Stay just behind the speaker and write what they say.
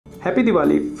Happy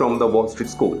Diwali from the WallStreet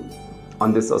School.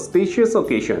 On this auspicious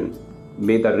occasion,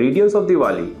 may the radiance of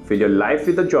Diwali fill your life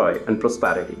with the joy and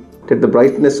prosperity. Let the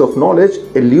brightness of knowledge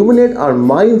illuminate our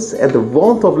minds and the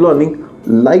warmth of learning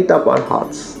light up our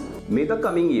hearts. May the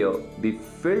coming year be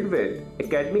filled with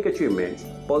academic achievements,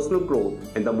 personal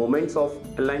growth, and the moments of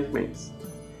enlightenments.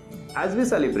 As we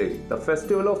celebrate the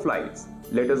festival of lights,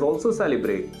 let us also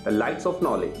celebrate the lights of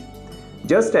knowledge.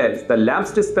 Just as the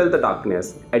lamps dispel the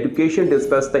darkness, education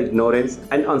dispels the ignorance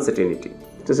and uncertainty.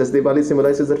 Just as Diwali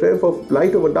symbolizes the triumph of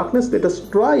light over darkness, let us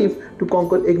strive to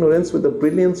conquer ignorance with the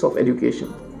brilliance of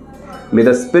education. May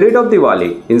the spirit of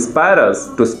Diwali inspire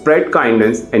us to spread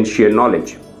kindness and share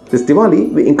knowledge. This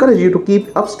Diwali, we encourage you to keep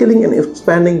upskilling and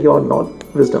expanding your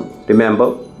wisdom.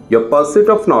 Remember, your pursuit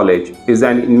of knowledge is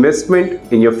an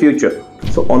investment in your future.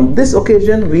 So on this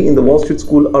occasion, we in the WallStreet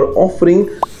School are offering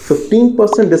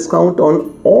 15% discount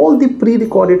on all the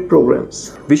pre-recorded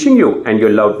programs. Wishing you and your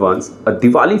loved ones a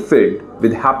Diwali filled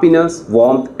with happiness,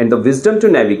 warmth, and the wisdom to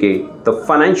navigate the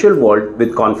financial world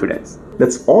with confidence.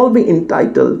 Let's all be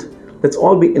entitled, let's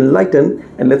all be enlightened,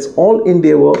 and let's all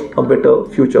endeavor a better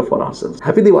future for ourselves.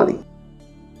 Happy Diwali!